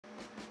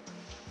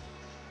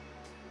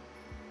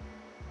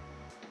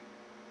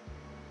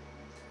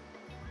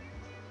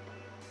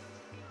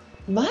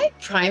My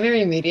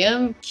primary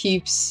medium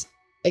keeps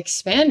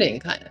expanding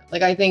kind of.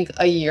 Like I think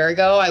a year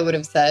ago I would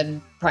have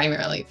said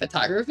primarily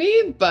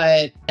photography,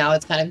 but now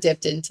it's kind of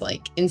dipped into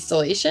like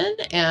installation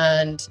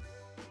and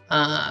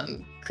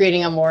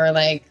creating a more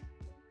like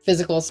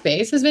physical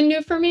space has been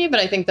new for me. But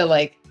I think the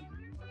like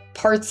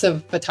parts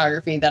of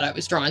photography that I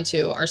was drawn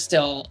to are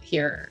still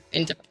here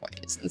in different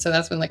ways. And so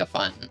that's been like a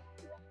fun,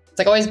 it's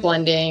like always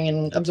blending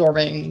and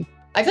absorbing.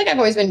 I feel like I've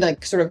always been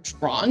like sort of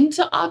drawn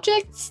to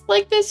objects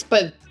like this,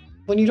 but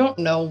when you don't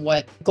know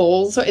what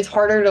goals, so it's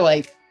harder to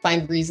like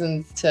find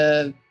reasons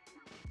to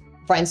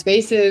find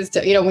spaces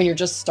to, when you're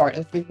just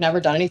starting, if you've never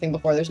done anything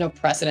before, there's no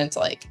precedent to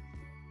like,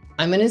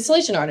 I'm an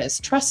installation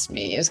artist, trust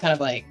me. It's kind of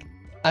like,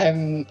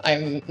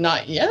 I'm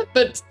not yet,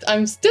 but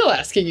I'm still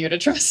asking you to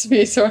trust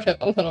me sort of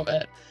a little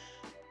bit.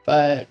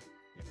 But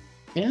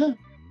yeah.